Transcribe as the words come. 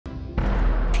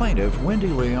plaintiff, Wendy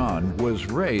Leon, was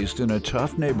raised in a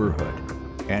tough neighborhood,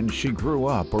 and she grew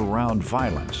up around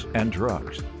violence and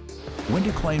drugs. Wendy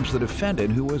claims the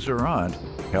defendant, who was her aunt,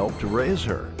 helped raise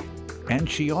her. And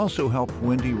she also helped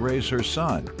Wendy raise her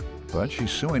son, but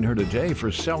she's suing her today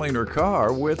for selling her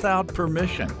car without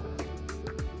permission.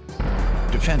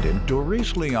 Defendant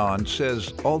Doris Leon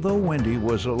says although Wendy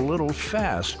was a little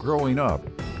fast growing up,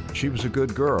 she was a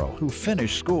good girl who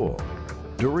finished school.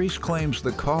 Doris claims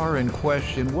the car in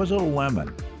question was a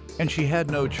lemon, and she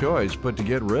had no choice but to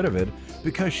get rid of it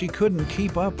because she couldn't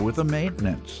keep up with the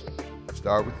maintenance.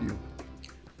 Start with you.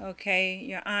 Okay,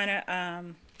 Your Honor,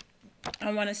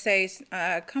 I want to say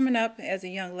coming up as a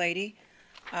young lady,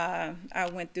 I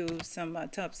went through some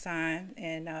tough time,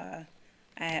 and I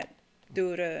had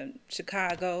through to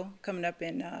Chicago, coming up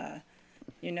in,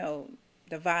 you know,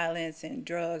 the violence and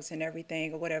drugs and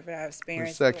everything, or whatever I've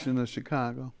experienced. What section of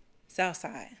Chicago? South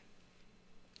Side.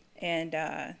 And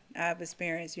I've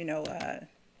experienced, you know,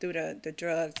 through the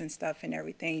drugs and stuff and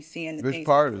everything, seeing the Which things.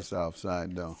 part of the South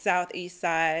Side, though? Southeast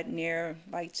side, near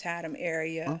like Chatham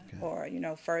area, Okay. or, you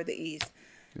know, further east.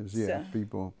 Because, yeah, So,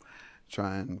 people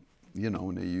try and, you know,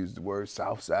 when they use the word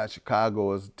South Side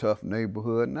Chicago as a tough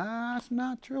neighborhood, nah, it's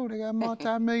not true. They got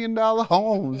multi-million-dollar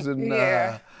homes in,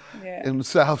 yeah. in the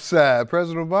South Side.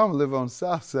 President Obama lived on the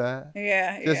South Side.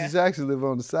 Yeah, Jesse Jackson lived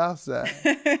on the South Side.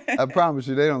 I promise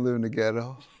you, they don't live in the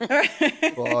ghetto.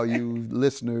 For all you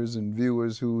listeners and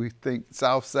viewers who think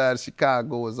South Side of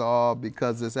Chicago is all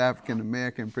because it's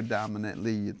African-American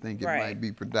predominantly, you think it might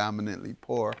be predominantly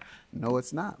poor. No,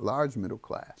 it's not. Large middle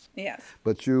class. Yes.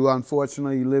 But you,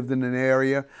 unfortunately, lived in an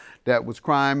area that was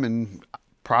crime and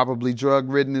probably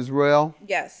drug-ridden as well?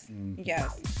 Yes,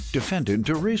 yes. Defendant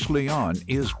Doris Leon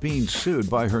is being sued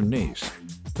by her niece,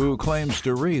 who claims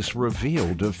Doris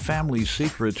revealed a family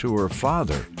secret to her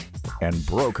father and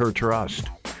broke her trust.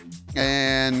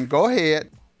 And go ahead.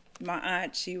 My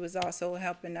aunt, she was also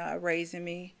helping raising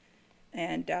me,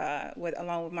 and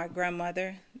along with my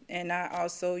grandmother. And I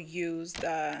also used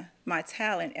my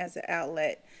talent as an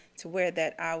outlet to where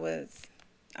that I was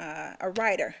a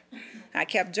writer. I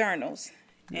kept journals.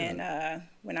 And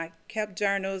when I kept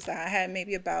journals, I had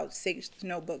maybe about 6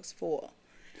 notebooks full.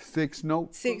 6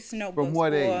 notebooks? 6 notebooks. From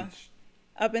what age?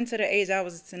 Up until the age I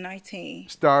was 19.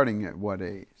 Starting at what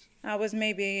age? I was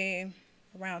maybe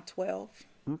around 12.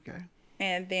 Okay.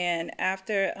 And then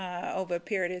after, over a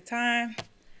period of time,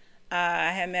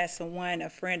 I had met a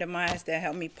friend of mine that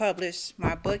helped me publish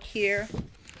my book here,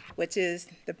 which is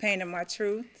The Pain of My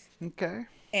Truth. Okay.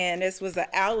 And this was an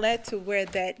outlet to where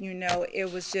that, you know,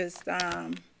 it was just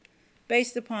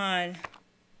based upon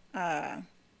to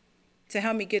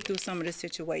help me get through some of the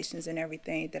situations and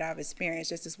everything that I've experienced,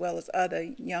 just as well as other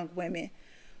young women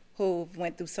who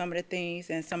went through some of the things,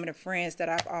 and some of the friends that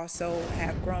I've also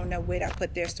have grown up with. I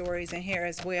put their stories in here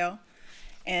as well.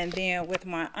 And then with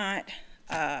my aunt,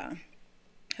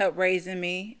 helped raising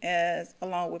me,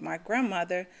 along with my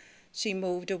grandmother, she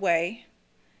moved away.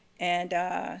 And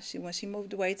when she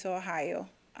moved away to Ohio,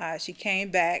 she came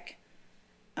back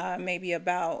maybe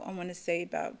about, I want to say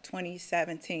about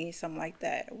 2017, something like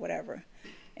that, or whatever.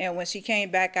 And when she came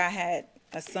back, I had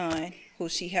a son who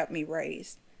she helped me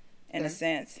raise, in a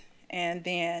sense. And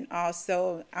then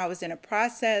also, I was in a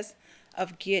process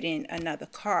of getting another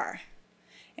car.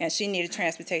 And she needed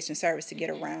transportation service to get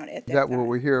around at that time. Is that what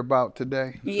we're here about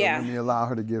today? Yeah. So let me allow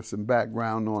her to give some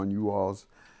background on you all's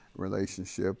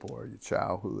relationship or your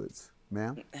childhoods.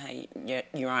 Ma'am? Hey,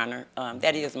 Your Honor,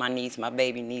 that is my niece, my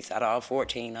baby niece, out of all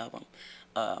 14 of them.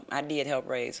 I did help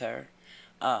raise her.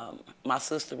 My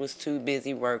sister was too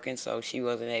busy working, so she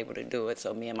wasn't able to do it,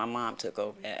 so me and my mom took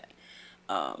over that.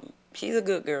 She's a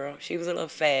good girl. She was a little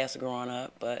fast growing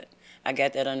up, but I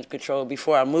got that under control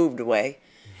before I moved away.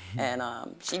 And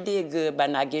she did good by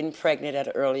not getting pregnant at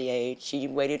an early age. She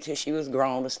waited till she was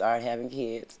grown to start having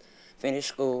kids, finish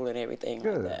school and everything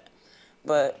like that.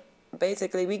 But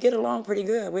basically, we get along pretty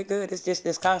good. We're good. It's just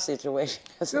this car situation.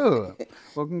 Good.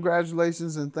 Well,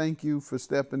 congratulations and thank you for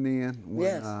stepping in. When,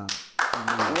 Yes.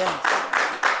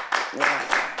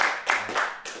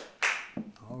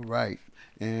 All right.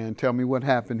 And tell me what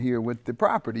happened here with the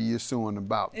property you're suing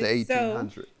about, the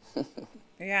 1800.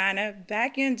 Your Honor,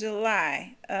 back in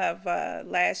July of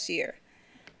last year,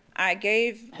 I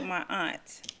gave my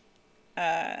aunt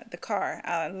the car.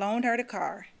 I loaned her the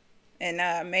car and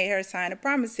made her sign a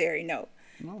promissory note.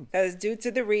 Because due to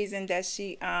the reason that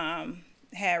she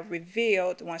had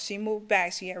revealed, when she moved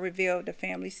back, she had revealed the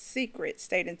family secret,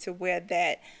 stating to where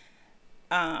that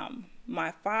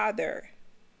my father,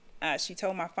 she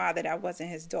told my father that I wasn't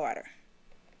his daughter.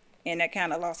 And that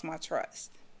kind of lost my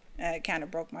trust. it kind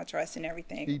of broke my trust and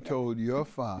everything. He told your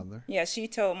father. Yeah, she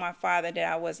told my father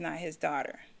that I was not his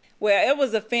daughter. Well, it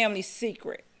was a family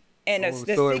secret. And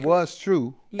So it was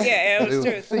true. Yeah, it was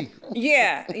true. A secret.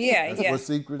 Yeah. That's what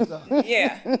secrets are.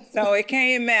 Yeah. So it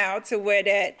came out to where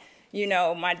that, you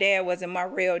know, my dad wasn't my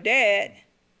real dad.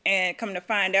 And come to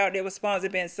find out, it was supposed to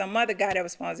have been some other guy that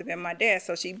was supposed to have been my dad.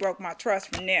 So she broke my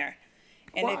trust from there.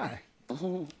 And Why?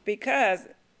 Because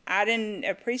I didn't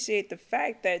appreciate the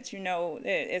fact that, you know,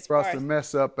 as For far us to as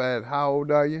mess up at, how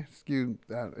old are you? Excuse,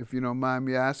 if you don't mind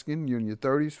me asking, you're in your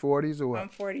 30s, 40s, or what? I'm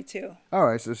 42. All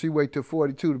right, so she wait till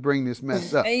 42 to bring this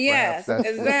mess up. Yes, Perhaps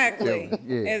that's exactly. what you're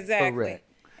doing. Yeah, exactly. correct.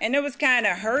 And it was kind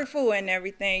of hurtful and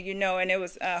everything, you know, and it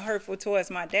was hurtful towards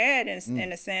my dad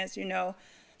in a sense, you know.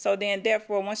 So then,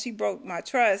 therefore, once she broke my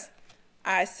trust,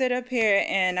 I sit up here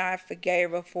and I forgave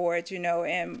her for it, you know,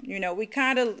 and, you know, we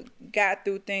kind of got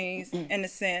through things in a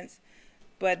sense.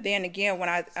 But then again,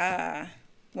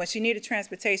 when she needed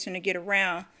transportation to get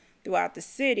around throughout the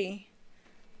city,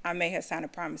 I made her sign a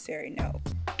promissory note.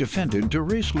 Defendant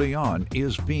Doris Leon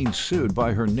is being sued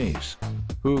by her niece,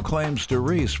 who claims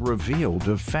Doris revealed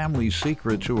a family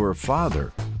secret to her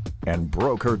father and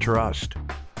broke her trust.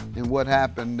 And what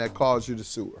happened that caused you to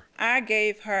sue her? I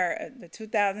gave her the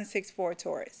 2006 Ford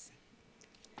Taurus.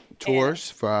 Taurus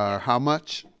for how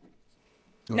much?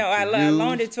 No, I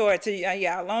loaned it to her.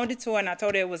 I loaned it to her, and I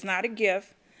told her it was not a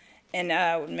gift, and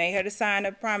made her to sign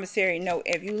a promissory note.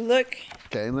 If you look.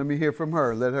 Okay, let me hear from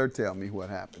her. Let her tell me what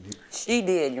happened here. She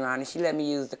did, Your Honor. She let me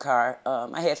use the car.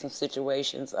 I had some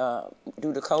situations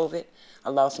due to COVID. I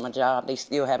lost my job. They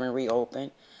still haven't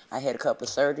reopened. I had a couple of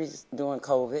surgeries during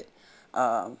COVID.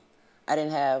 I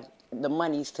didn't have the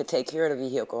monies to take care of the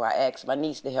vehicle. I asked my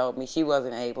niece to help me. She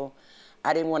wasn't able.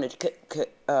 I didn't want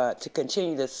to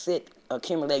continue to sit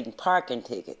accumulating parking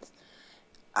tickets.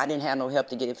 I didn't have no help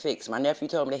to get it fixed. My nephew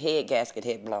told me the head gasket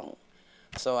had blown,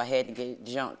 so I had to get it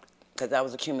junked because I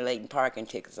was accumulating parking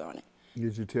tickets on it.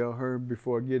 Did you tell her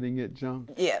before getting it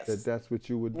junked? Yes. That's what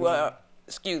you would do? Well,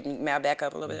 excuse me, may I back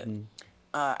up a little bit?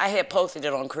 I had posted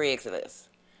it on Craigslist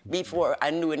before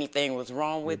I knew anything was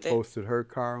wrong with it. Posted her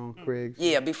car on Craigslist?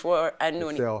 Yeah, before I knew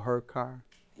anything. Sell her car?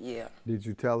 Yeah. Did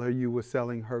you tell her you were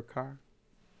selling her car?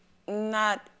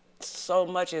 Not so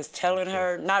much as telling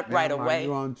her, not right away. Are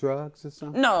you on drugs or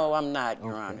something? No, I'm not,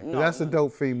 Your Honor. No. That's a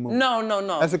dope fiend move.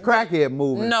 No. That's a crackhead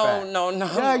move. No.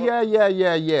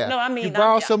 Yeah. No, I mean, you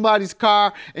borrow somebody's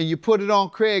car and you put it on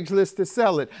Craigslist to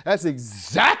sell it. That's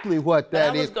exactly what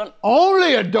that is.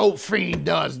 Only a dope fiend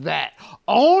does that.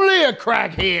 Only a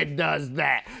crackhead does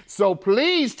that. So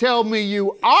please tell me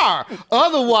you are.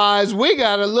 Otherwise, we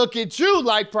got to look at you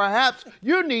like perhaps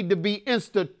you need to be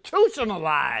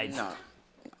institutionalized. No.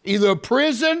 Either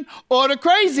prison or the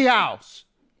crazy house.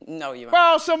 No, Your Honor.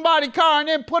 Borrow somebody's car and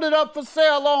then put it up for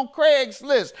sale on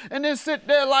Craigslist and then sit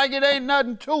there like it ain't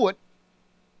nothing to it.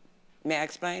 May I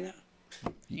explain it?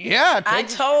 Yeah. I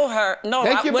told her, no.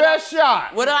 Take your best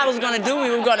shot. What I was going to do, we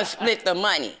were going to split the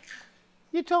money.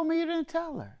 You told me you didn't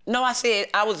tell her. No, I said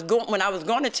when I was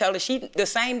going to tell her, the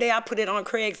same day I put it on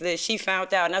Craigslist, she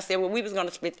found out, and I said, well, we was going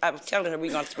to split. I was telling her we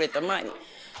were going to split the money.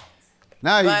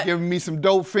 Now you're giving me some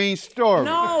dope fiend story.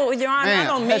 No, Your Honor, I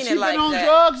don't mean it like that. Has she been on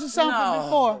drugs or something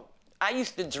before? I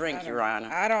used to drink, Your Honor.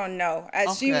 I don't know.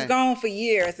 She was gone for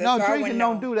years. No, drinking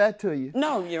don't do that to you.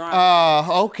 No, Your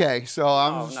Honor. Okay, so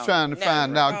I'm just trying to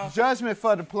find out. Judgment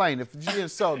for the plaintiff. You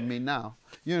insulted me now.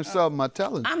 You insulted my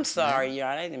intelligence. I'm sorry, Your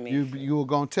Honor. I didn't mean you were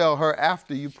going to tell her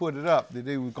after you put it up that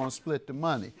they were going to split the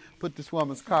money. Put this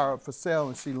woman's car up for sale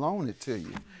and she loaned it to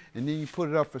you. And then you put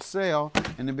it up for sale,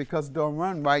 and then because it don't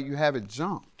run right, you have it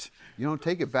junked. You don't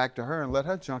take it back to her and let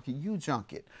her junk it. You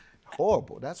junk it.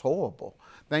 Horrible. That's horrible.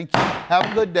 Thank you.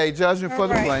 Have a good day. Judgment for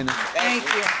the plaintiff. Thank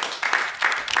you.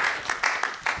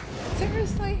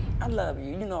 Seriously? I love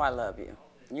you. You know I love you.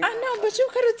 I know, but you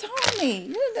could have told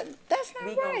me. That's not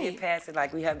right. We're going to get past it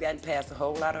like we have gotten past a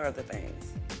whole lot of other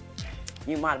things.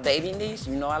 You my baby niece.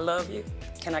 You know I love you.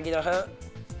 Can I get a hug?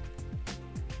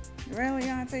 Really,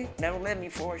 Auntie? Never let me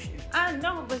force you. I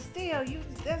know, but still,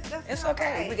 that's it's not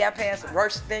okay. right. We got past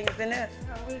worse things than this.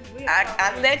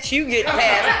 I let you get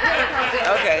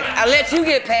past. Okay, I let you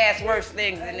get past worse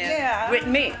things than this with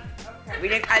me.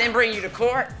 Okay. I didn't bring you to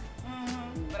court.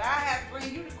 But I had to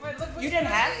bring you to court. Look what you didn't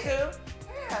have to.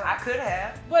 Yeah. I could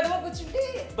have. But look what you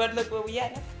did. But look where we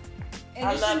at now.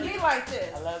 And it shouldn't be like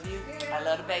this. I love you. Yeah. I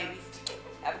love the babies.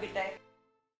 Have a good day.